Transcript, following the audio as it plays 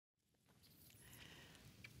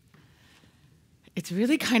It's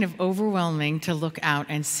really kind of overwhelming to look out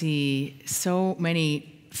and see so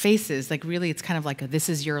many faces. Like, really, it's kind of like a this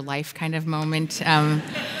is your life kind of moment.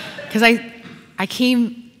 Because I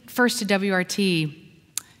came first to WRT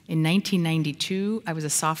in 1992. I was a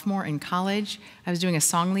sophomore in college. I was doing a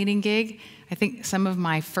song leading gig. I think some of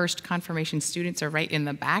my first confirmation students are right in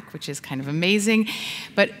the back, which is kind of amazing.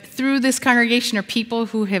 But through this congregation are people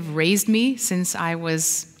who have raised me since I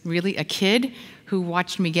was really a kid, who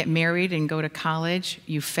watched me get married and go to college.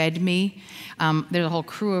 You fed me. There's a whole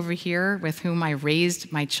crew over here with whom I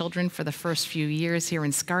raised my children for the first few years here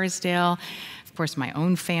in Scarsdale. Of course, my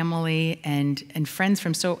own family and friends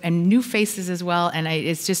from and new faces as well. And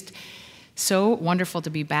it's just so wonderful to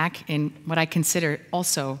be back in what I consider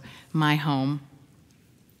also my home.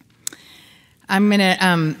 I'm going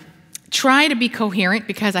to try to be coherent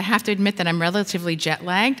because I have to admit that I'm relatively jet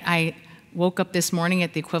lagged. I woke up this morning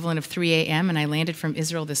at the equivalent of 3 a.m. and I landed from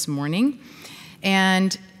Israel this morning.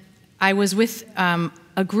 And I was with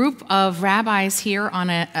a group of rabbis here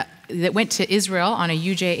that went to Israel on a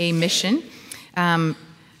UJA mission.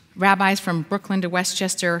 Rabbis from Brooklyn to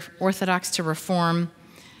Westchester, Orthodox to Reform,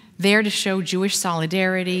 there to show Jewish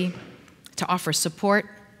solidarity, to offer support,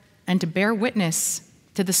 and to bear witness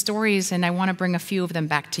to the stories, and I want to bring a few of them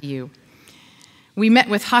back to you. We met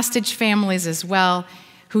with hostage families as well,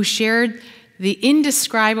 who shared the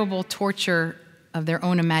indescribable torture of their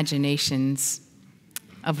own imaginations,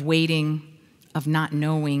 of waiting, of not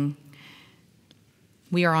knowing.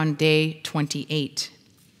 We are on day 28,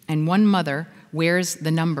 and one mother wears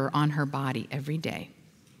the number on her body every day.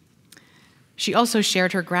 She also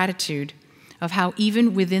shared her gratitude of how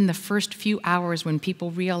even within the first few hours when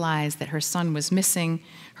people realized that her son was missing,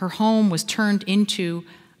 her home was turned into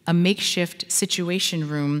a makeshift situation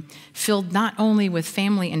room filled not only with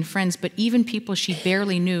family and friends, but even people she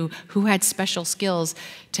barely knew who had special skills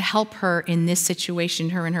to help her in this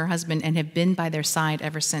situation, her and her husband, and have been by their side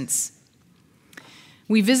ever since.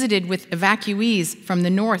 We visited with evacuees from the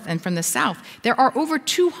north and from the south. There are over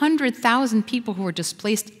 200,000 people who are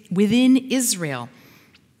displaced within Israel.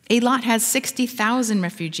 Eilat has 60,000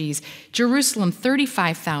 refugees, Jerusalem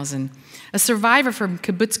 35,000. A survivor from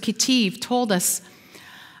Kibbutz Kitiv told us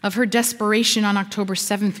of her desperation on October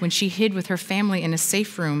 7th when she hid with her family in a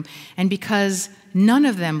safe room, and because none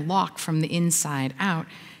of them lock from the inside out,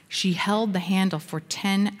 she held the handle for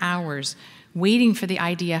 10 hours, waiting for the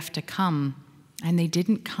IDF to come, and they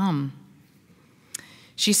didn't come.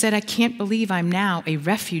 She said, "I can't believe I'm now a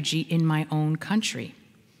refugee in my own country."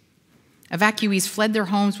 Evacuees fled their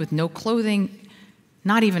homes with no clothing,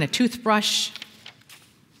 not even a toothbrush.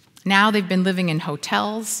 Now they've been living in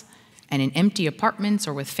hotels and in empty apartments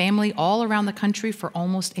or with family all around the country for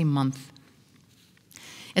almost a month.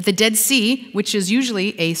 At the Dead Sea, which is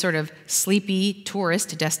usually a sort of sleepy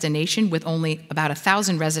tourist destination with only about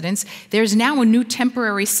 1,000 residents, there's now a new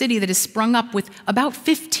temporary city that has sprung up with about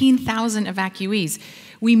 15,000 evacuees.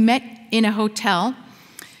 We met in a hotel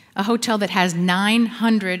that has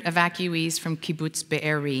 900 evacuees from Kibbutz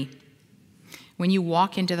Be'eri. When you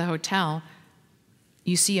walk into the hotel,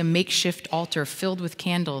 you see a makeshift altar filled with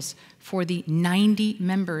candles for the 90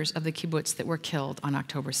 members of the kibbutz that were killed on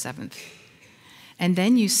October 7th. And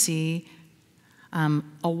then you see a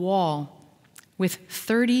wall with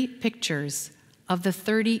 30 pictures of the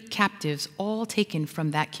 30 captives, all taken from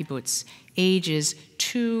that kibbutz, ages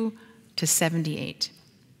 2 to 78.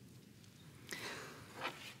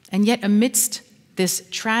 And yet amidst this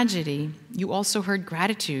tragedy, you also heard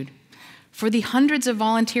gratitude for the hundreds of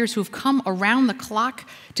volunteers who have come around the clock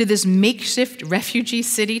to this makeshift refugee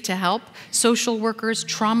city to help, social workers,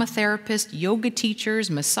 trauma therapists, yoga teachers,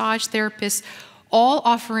 massage therapists, all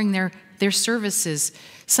offering their services,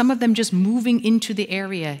 some of them just moving into the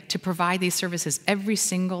area to provide these services every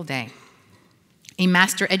single day. A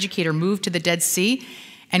master educator moved to the Dead Sea,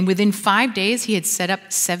 and within 5 days, he had set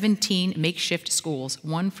up 17 makeshift schools,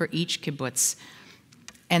 one for each kibbutz.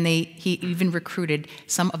 And he even recruited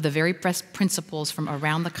some of the very best principals from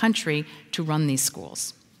around the country to run these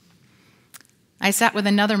schools. I sat with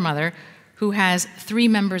another mother who has 3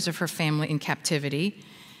 members of her family in captivity.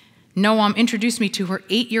 Noam introduced me to her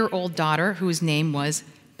 8-year-old daughter, whose name was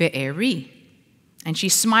Be'eri. And she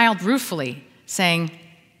smiled ruefully, saying,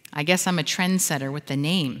 "I guess I'm a trendsetter with the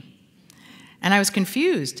name." And I was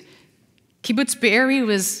confused. Kibbutz Be'eri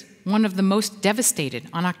was one of the most devastated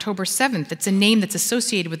on October 7th. It's a name that's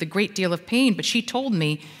associated with a great deal of pain, but she told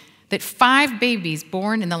me that 5 babies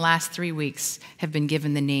born in the last 3 weeks have been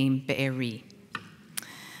given the name Be'eri.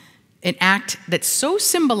 An act that so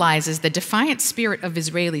symbolizes the defiant spirit of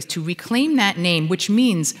Israelis to reclaim that name, which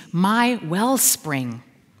means my wellspring,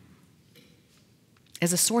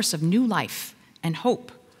 as a source of new life and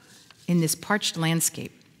hope in this parched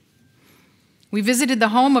landscape. We visited the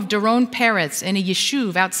home of Doron Peretz in a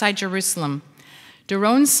yeshuv outside Jerusalem.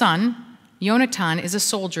 Doron's son, Yonatan, is a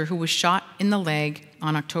soldier who was shot in the leg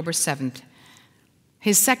on October 7th.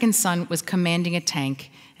 His second son was commanding a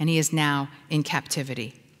tank, and he is now in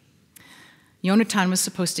captivity. Yonatan was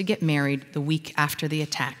supposed to get married the week after the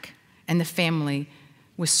attack, and the family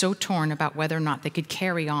was so torn about whether or not they could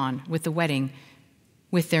carry on with the wedding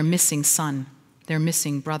with their missing son, their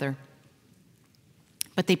missing brother.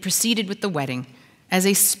 But they proceeded with the wedding as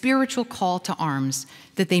a spiritual call to arms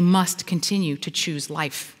that they must continue to choose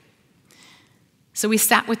life. So we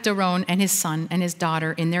sat with Doron and his son and his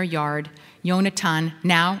daughter in their yard. Yonatan,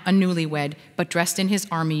 now a newlywed, but dressed in his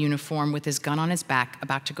army uniform with his gun on his back,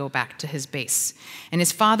 about to go back to his base. And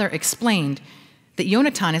his father explained that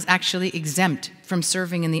Yonatan is actually exempt from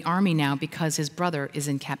serving in the army now because his brother is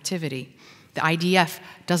in captivity. The IDF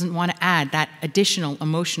doesn't want to add that additional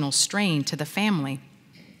emotional strain to the family.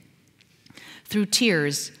 Through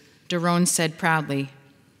tears, Doron said proudly,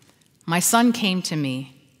 "My son came to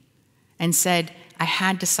me and said I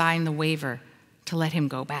had to sign the waiver to let him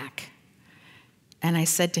go back. And I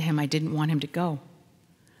said to him I didn't want him to go.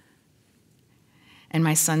 And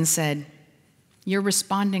my son said, 'You're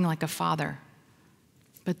responding like a father,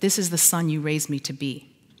 but this is the son you raised me to be,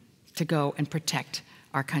 to go and protect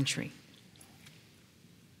our country.'"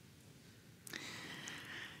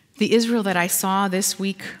 The Israel that I saw this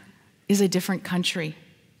week is a different country.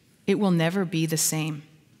 It will never be the same.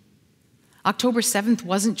 October 7th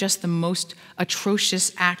wasn't just the most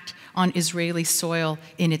atrocious act on Israeli soil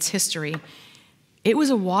in its history. It was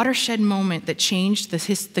a watershed moment that changed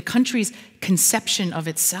the country's conception of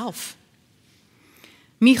itself.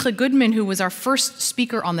 Micha Goodman, who was our first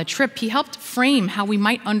speaker on the trip, he helped frame how we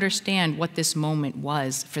might understand what this moment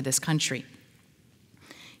was for this country.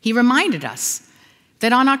 He reminded us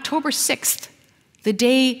that on October 6th, the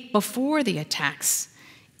day before the attacks,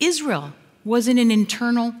 Israel was in an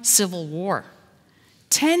internal civil war.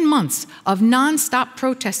 10 months of nonstop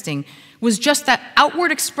protesting was just that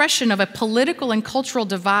outward expression of a political and cultural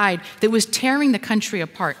divide that was tearing the country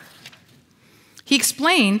apart. He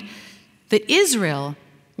explained that Israel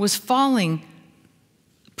was falling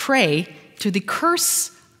prey to the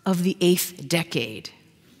curse of the 8th decade.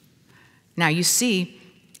 Now you see,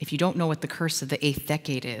 if you don't know what the curse of the 8th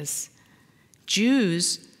decade is,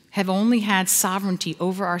 Jews have only had sovereignty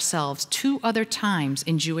over ourselves 2 other times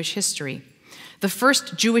in Jewish history. The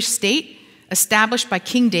first Jewish state, established by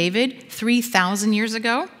King David 3,000 years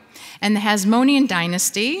ago, and the Hasmonean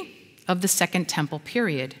dynasty of the Second Temple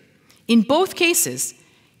period. In both cases,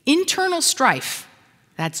 internal strife,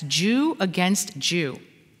 that's Jew against Jew,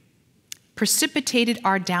 precipitated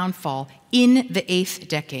our downfall in the 8th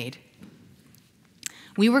decade.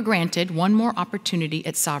 We were granted one more opportunity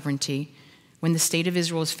at sovereignty when the State of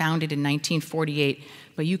Israel was founded in 1948,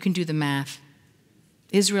 but you can do the math.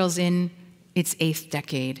 Israel's in its 8th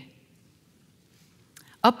decade.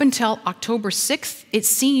 Up until October 6th, it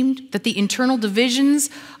seemed that the internal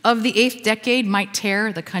divisions of the 8th decade might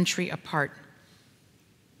tear the country apart.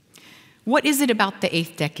 What is it about the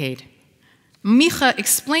 8th decade? Micha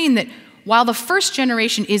explained that while the first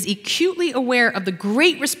generation is acutely aware of the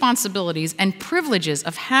great responsibilities and privileges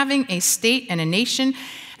of having a state and a nation,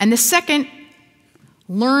 and the second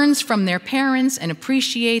learns from their parents and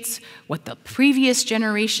appreciates what the previous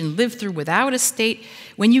generation lived through without a state,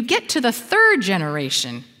 when you get to the third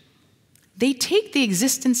generation, they take the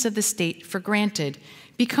existence of the state for granted,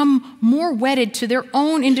 become more wedded to their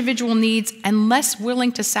own individual needs and less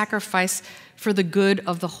willing to sacrifice for the good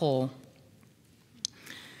of the whole.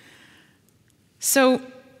 So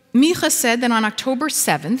Micha said that on October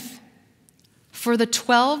 7th, for the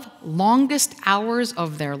 12 longest hours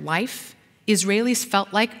of their life, Israelis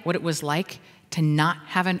felt like what it was like to not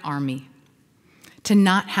have an army, to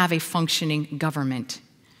not have a functioning government.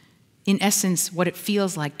 In essence, what it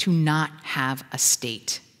feels like to not have a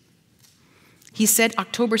state. He said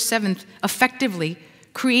October 7th effectively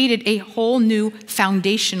created a whole new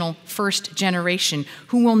foundational first generation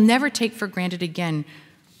who will never take for granted again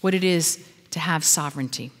what it is to have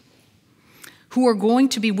sovereignty, who are going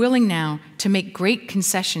to be willing now to make great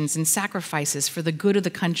concessions and sacrifices for the good of the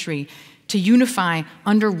country, to unify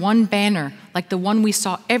under one banner like the one we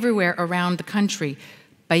saw everywhere around the country.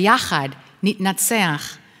 Bayachad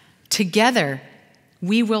nitnatseach. Together,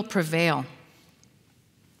 we will prevail.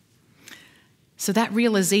 So that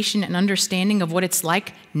realization and understanding of what it's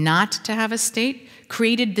like not to have a state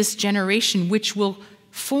created this generation which will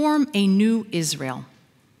form a new Israel.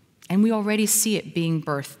 And we already see it being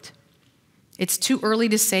birthed. It's too early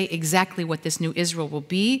to say exactly what this new Israel will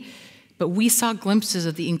be, but we saw glimpses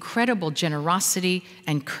of the incredible generosity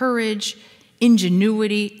and courage,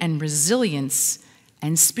 ingenuity and resilience,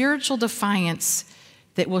 and spiritual defiance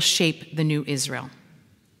that will shape the new Israel.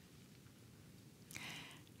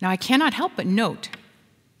 Now, I cannot help but note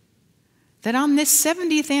that on this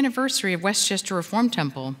 70th anniversary of Westchester Reformed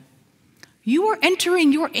Temple, you are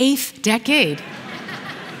entering your 8th decade.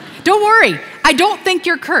 Don't worry, I don't think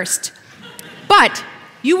you're cursed. But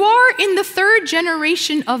you are in the 3rd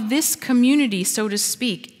generation of this community, so to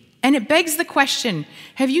speak. And it begs the question,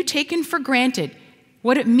 have you taken for granted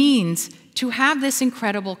what it means to have this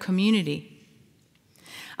incredible community?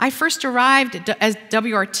 I first arrived as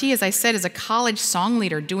WRT, as I said, as a college song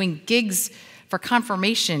leader doing gigs for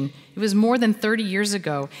confirmation. It was more than 30 years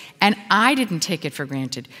ago, and I didn't take it for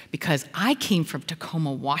granted because I came from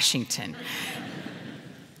Tacoma, Washington.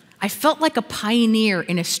 I felt like a pioneer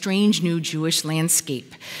in a strange new Jewish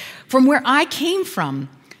landscape. From where I came from,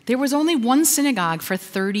 there was only one synagogue for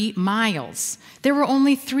 30 miles. There were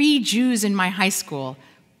only 3 Jews in my high school.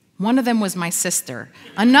 One of them was my sister.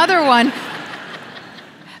 Another one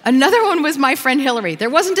was my friend Hillary.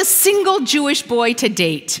 There wasn't a single Jewish boy to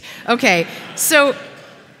date. Okay, so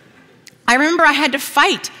I remember I had to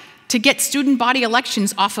fight to get student body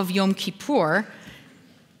elections off of Yom Kippur,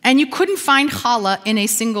 and you couldn't find challah in a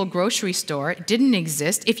single grocery store. It didn't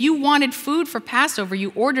exist. If you wanted food for Passover,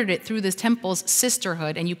 you ordered it through the temple's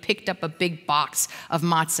sisterhood, and you picked up a big box of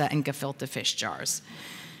matzah and gefilte fish jars.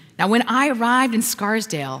 Now, when I arrived in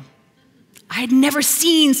Scarsdale, I had never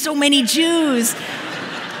seen so many Jews.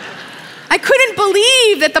 I couldn't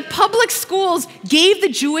believe that the public schools gave the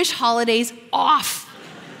Jewish holidays off.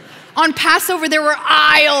 On Passover, there were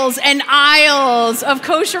aisles and aisles of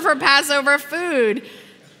kosher for Passover food.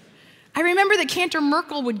 I remember that Cantor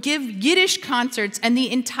Merkel would give Yiddish concerts, and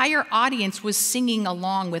the entire audience was singing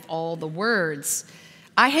along with all the words.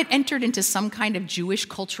 I had entered into some kind of Jewish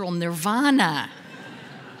cultural nirvana.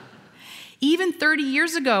 Even 30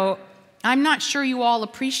 years ago, I'm not sure you all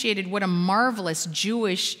appreciated what a marvelous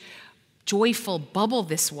Jewish, joyful bubble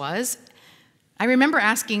this was. I remember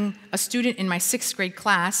asking a student in my 6th grade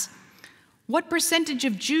class, "What percentage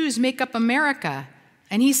of Jews make up America?"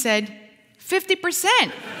 And he said,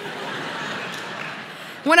 50%.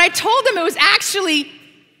 When I told him it was actually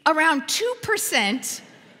around 2%,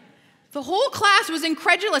 the whole class was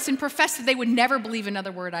incredulous and professed that they would never believe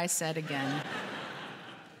another word I said again.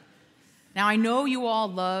 Now, I know you all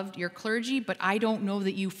loved your clergy, but I don't know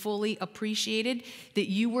that you fully appreciated that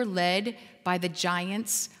you were led by the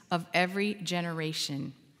giants of every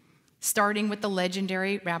generation, starting with the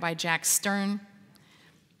legendary Rabbi Jack Stern,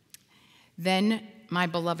 then my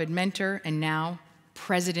beloved mentor and now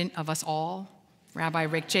president of us all, Rabbi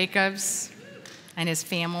Rick Jacobs and his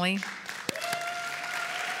family.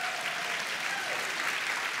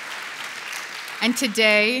 And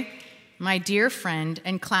today, my dear friend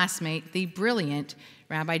and classmate, the brilliant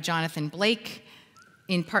Rabbi Jonathan Blake,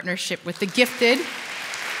 in partnership with the gifted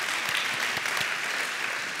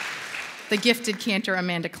cantor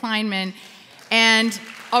Amanda Kleinman, and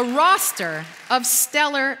a roster of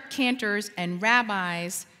stellar cantors and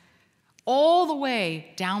rabbis all the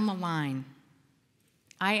way down the line.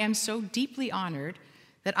 I am so deeply honored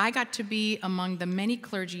that I got to be among the many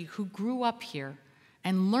clergy who grew up here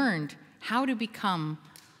and learned how to become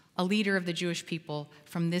a leader of the Jewish people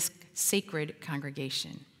from this sacred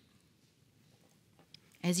congregation.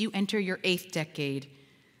 As you enter your 8th decade,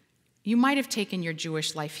 you might have taken your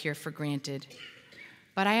Jewish life here for granted,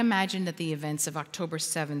 but I imagine that the events of October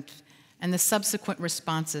 7th and the subsequent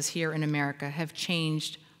responses here in America have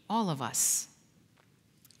changed all of us.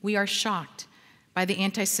 We are shocked by the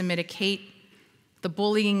anti-Semitic hate, the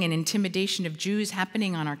bullying and intimidation of Jews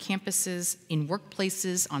happening on our campuses, in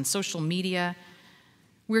workplaces, on social media.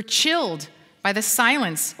 We're chilled by the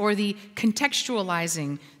silence or the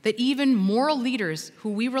contextualizing that even moral leaders who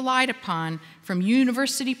we relied upon, from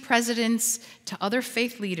university presidents to other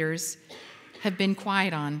faith leaders, have been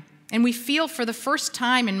quiet on. And we feel, for the first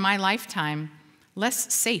time in my lifetime,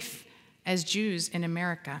 less safe as Jews in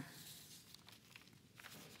America.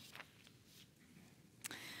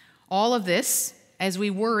 All of this as we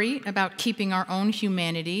worry about keeping our own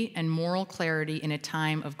humanity and moral clarity in a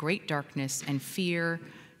time of great darkness and fear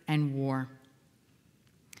and war.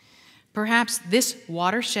 Perhaps this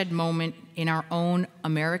watershed moment in our own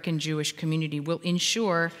American Jewish community will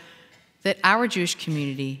ensure that our Jewish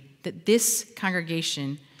community, that this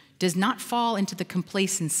congregation, does not fall into the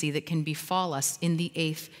complacency that can befall us in the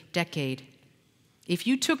 8th decade. If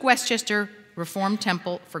you took Westchester Reformed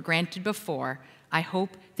Temple for granted before, I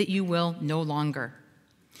hope that you will no longer.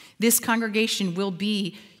 This congregation will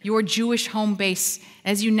be your Jewish home base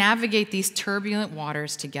as you navigate these turbulent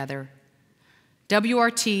waters together.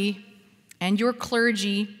 WRT and your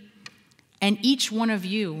clergy and each one of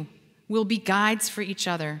you will be guides for each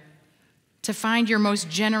other to find your most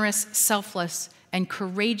generous, selfless, and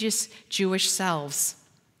courageous Jewish selves.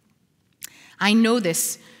 I know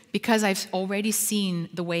this because I've already seen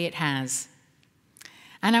the way it has.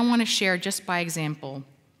 And I want to share, just by example,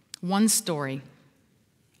 one story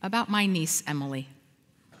about my niece, Emily.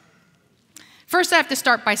 First, I have to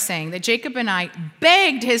start by saying that Jacob and I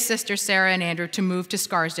begged his sister Sarah and Andrew to move to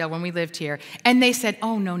Scarsdale when we lived here, and they said,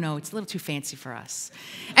 oh, no, it's a little too fancy for us.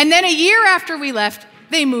 And then a year after we left,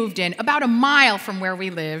 they moved in, about a mile from where we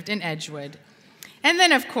lived in Edgewood. And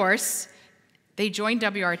then, of course, they joined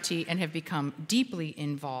WRT and have become deeply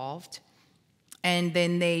involved. And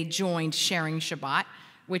then they joined Sharing Shabbat,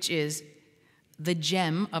 which is the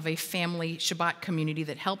gem of a family Shabbat community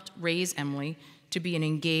that helped raise Emily to be an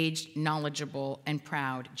engaged, knowledgeable, and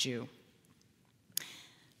proud Jew.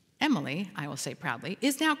 Emily, I will say proudly,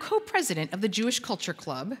 is now co-president of the Jewish Culture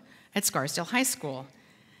Club at Scarsdale High School.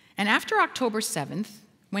 And after October 7th,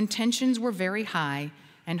 when tensions were very high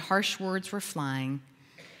and harsh words were flying,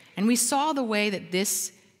 and we saw the way that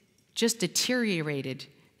this just deteriorated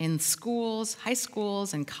in schools, high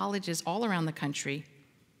schools, and colleges all around the country,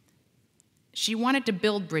 she wanted to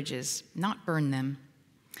build bridges, not burn them.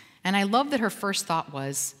 And I love that her first thought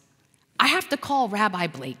was, I have to call Rabbi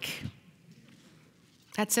Blake.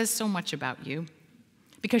 That says so much about you,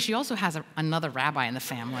 because she also has another rabbi in the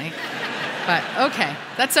family. But okay,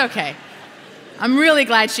 that's okay. I'm really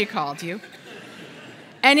glad she called you.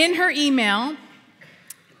 And in her email,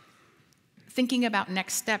 thinking about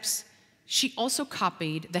next steps, she also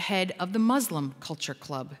copied the head of the Muslim Culture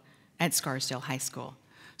Club at Scarsdale High School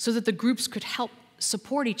so that the groups could help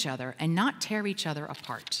support each other and not tear each other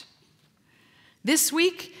apart. This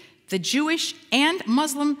week, the Jewish and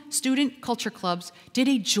Muslim student culture clubs did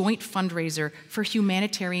a joint fundraiser for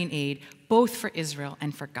humanitarian aid, both for Israel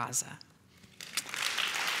and for Gaza.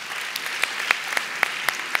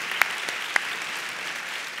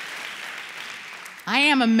 I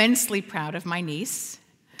am immensely proud of my niece,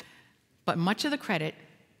 but much of the credit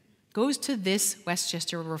goes to this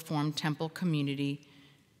Westchester Reformed Temple community.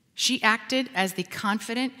 She acted as the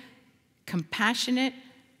confident, compassionate,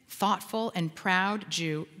 thoughtful, and proud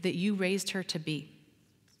Jew that you raised her to be.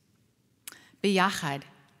 B'yachad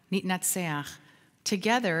nitnatzeach.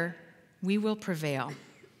 Together, we will prevail,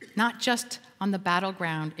 not just on the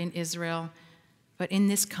battleground in Israel, but in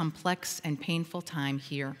this complex and painful time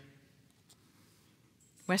here.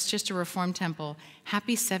 Westchester Reformed Temple,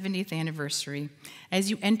 happy 70th anniversary as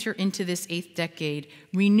you enter into this 8th decade,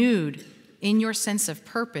 renewed in your sense of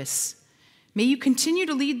purpose. May you continue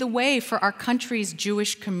to lead the way for our country's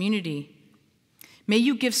Jewish community. May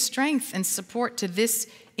you give strength and support to this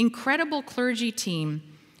incredible clergy team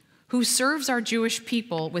who serves our Jewish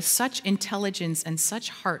people with such intelligence and such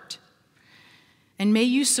heart. And may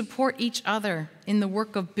you support each other in the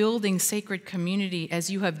work of building sacred community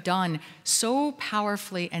as you have done so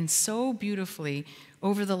powerfully and so beautifully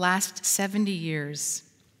over the last 70 years.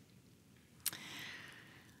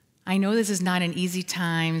 I know this is not an easy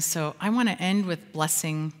time, so I want to end with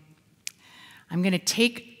blessing. I'm going to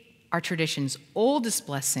take our tradition's oldest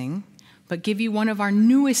blessing, but give you one of our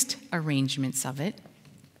newest arrangements of it.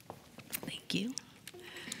 Thank you.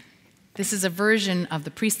 This is a version of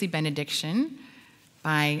the priestly benediction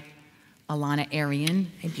by Alana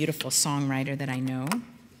Arian, a beautiful songwriter that I know.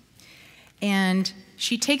 And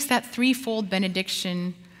she takes that threefold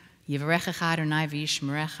benediction, Yivarechecha Adonai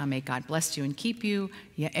v'yishmerecha, may God bless you and keep you.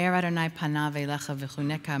 Ya'er Adonai panav elecha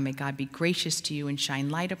v'chuneka, may God be gracious to you and shine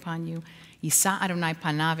light upon you. Yisa Adonai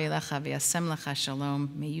panav elecha v'yasem lecha shalom,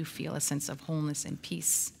 may you feel a sense of wholeness and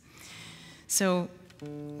peace. So,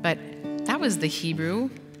 but that was the Hebrew.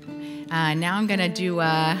 Now I'm going to do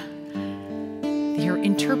your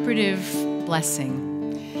interpretive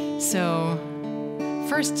blessing. So,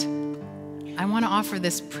 first, I want to offer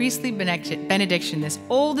this priestly benediction, this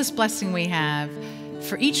oldest blessing we have,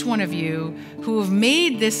 for each one of you who have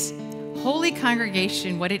made this holy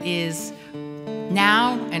congregation what it is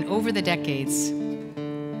now and over the decades.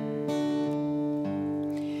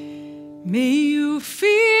 May you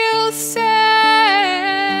feel safe.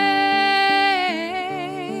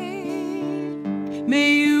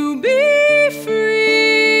 May you be free.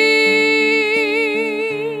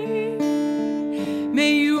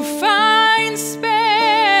 May you find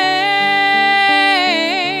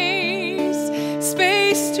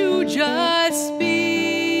space to just be.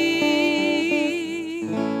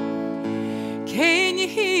 Ken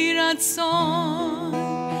yehi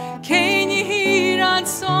ratzon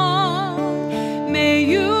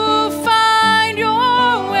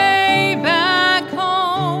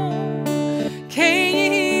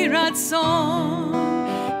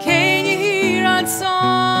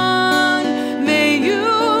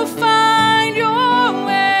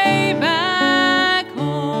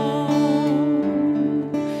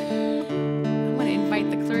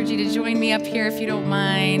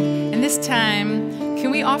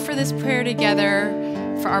offer this prayer together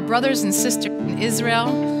for our brothers and sisters in Israel,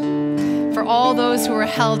 for all those who are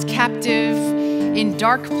held captive in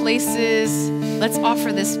dark places. Let's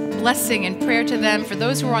offer this blessing and prayer to them. For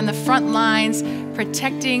those who are on the front lines,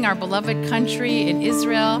 protecting our beloved country in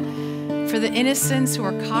Israel, for the innocents who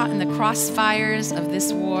are caught in the crossfires of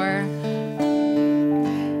this war.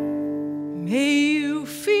 May you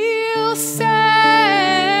feel safe.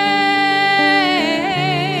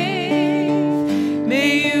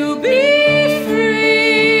 May you be free.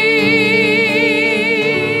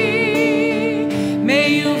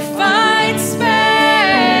 May you find space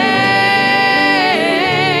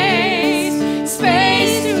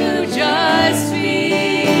to just be.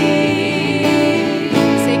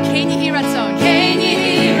 Say, Ken Yehi Ratzon. Ken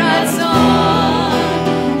Yehi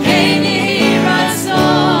Ratzon. Ken Yehi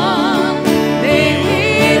Ratzon. May we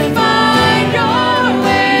find your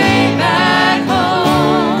way back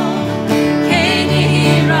home. Ken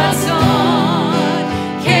Yehi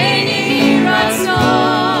Ratzon. Ken Yehi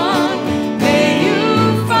Ratzon. May you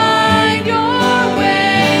find your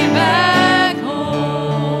way back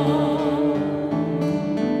home.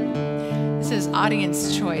 This is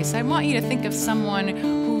audience choice. I want you to think of someone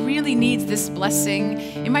who really needs this blessing.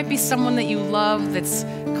 It might be someone that you love that's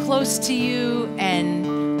close to you and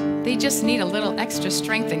they just need a little extra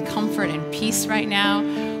strength and comfort and peace right now.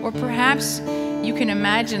 Or perhaps you can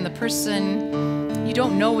imagine the person you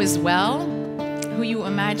don't know as well, who you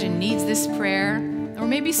imagine needs this prayer. Or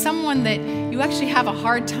maybe someone that you actually have a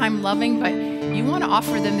hard time loving, but you want to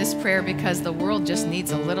offer them this prayer because the world just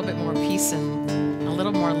needs a little bit more peace and a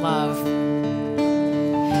little more love.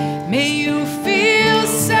 May you feel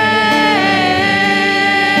safe.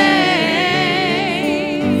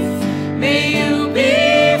 May you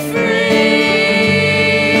be free.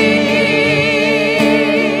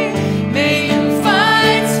 May you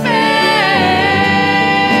find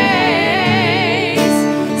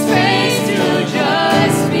space to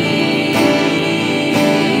just be.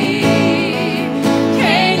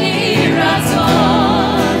 Ken Yehi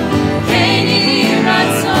Ratzon. Ken Yehi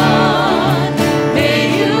Ratzon. May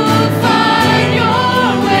you find your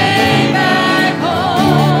way back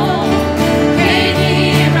home. Ken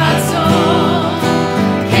Yehi Ratzon.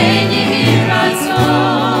 Ken Yehi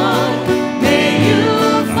Ratzon. May you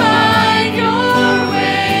find your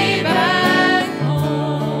way back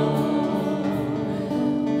home.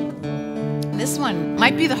 This one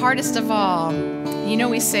might be the hardest of all. You know,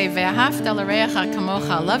 we say, Ve'ahavta l'reacha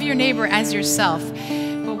kamocha, love your neighbor as yourself.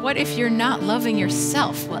 But what if you're not loving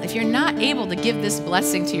yourself? Well, if you're not able to give this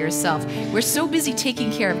blessing to yourself, we're so busy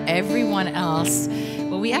taking care of everyone else.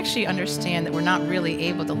 Well, we actually understand that we're not really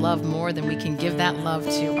able to love more than we can give that love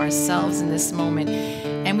to ourselves in this moment.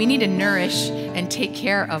 And we need to nourish and take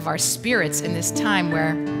care of our spirits in this time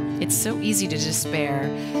where it's so easy to despair.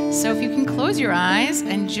 So if you can close your eyes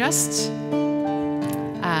and just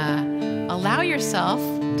allow yourself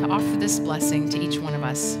to offer this blessing to each one of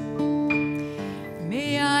us.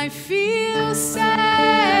 May I feel safe.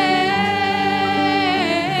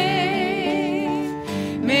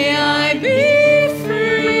 May I be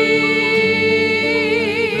free.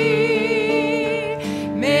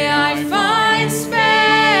 May I find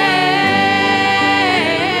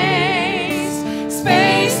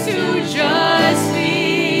space to just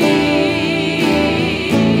be.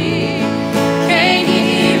 Ken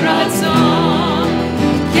Yehi Ratzon.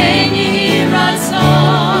 Ken Yehi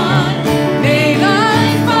Ratzon. May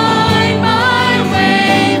I find my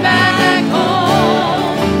way back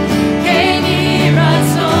home. Ken Yehi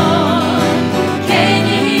Ratzon. Ken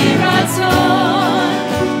Yehi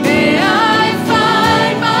Ratzon. May I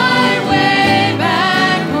find my way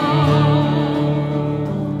back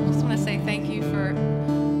home. Just want to say thank you for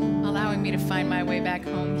allowing me to find my way back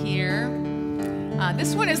home here.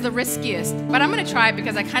 This one is the riskiest, but I'm going to try it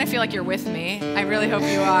because I kind of feel like you're with me. I really hope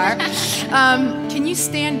you are. Can you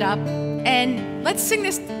stand up and let's sing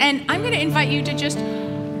this? And I'm going to invite you to just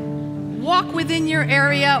walk within your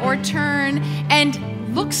area or turn and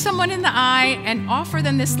look someone in the eye and offer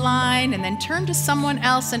them this line, and then turn to someone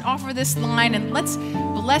else and offer this line, and let's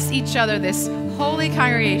bless each other, this holy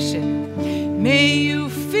congregation. May you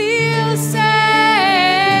feel safe.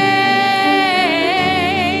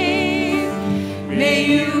 May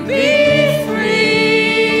you be